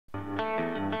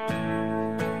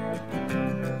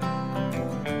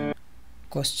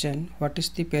Question: what is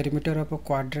the perimeter of a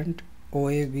quadrant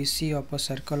OABC of a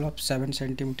circle of 7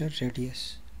 cm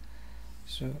radius?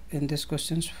 So in this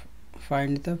question,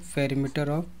 find the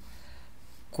perimeter of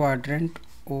quadrant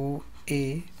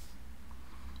OABC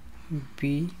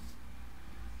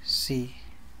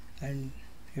and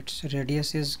its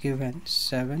radius is given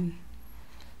 7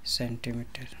 cm.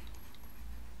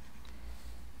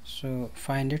 So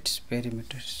find its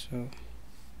perimeter. So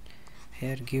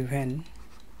here given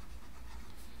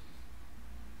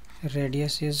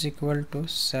radius is equal to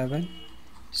 7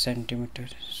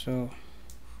 cm. So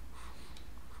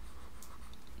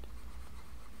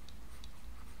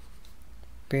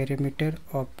perimeter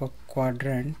of a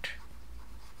quadrant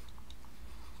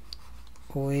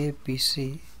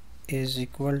OABC is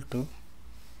equal to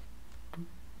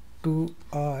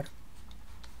 2r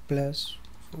plus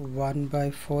 1 by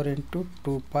 4 into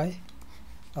 2 pi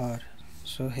r.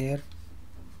 So here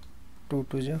 2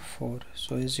 to the 4,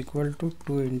 so is equal to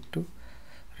 2 into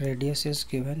radius is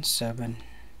given 7,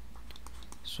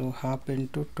 so half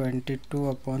into 22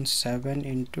 upon 7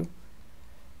 into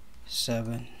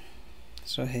 7.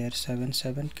 So here 7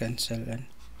 cancel and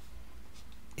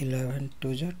 11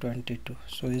 to the 22,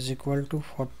 so is equal to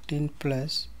 14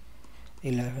 plus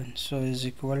 11, so is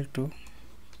equal to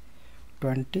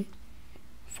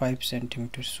 25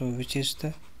 centimeters. So which is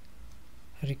the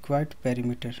required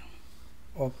perimeter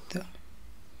of the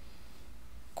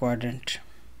quadrant?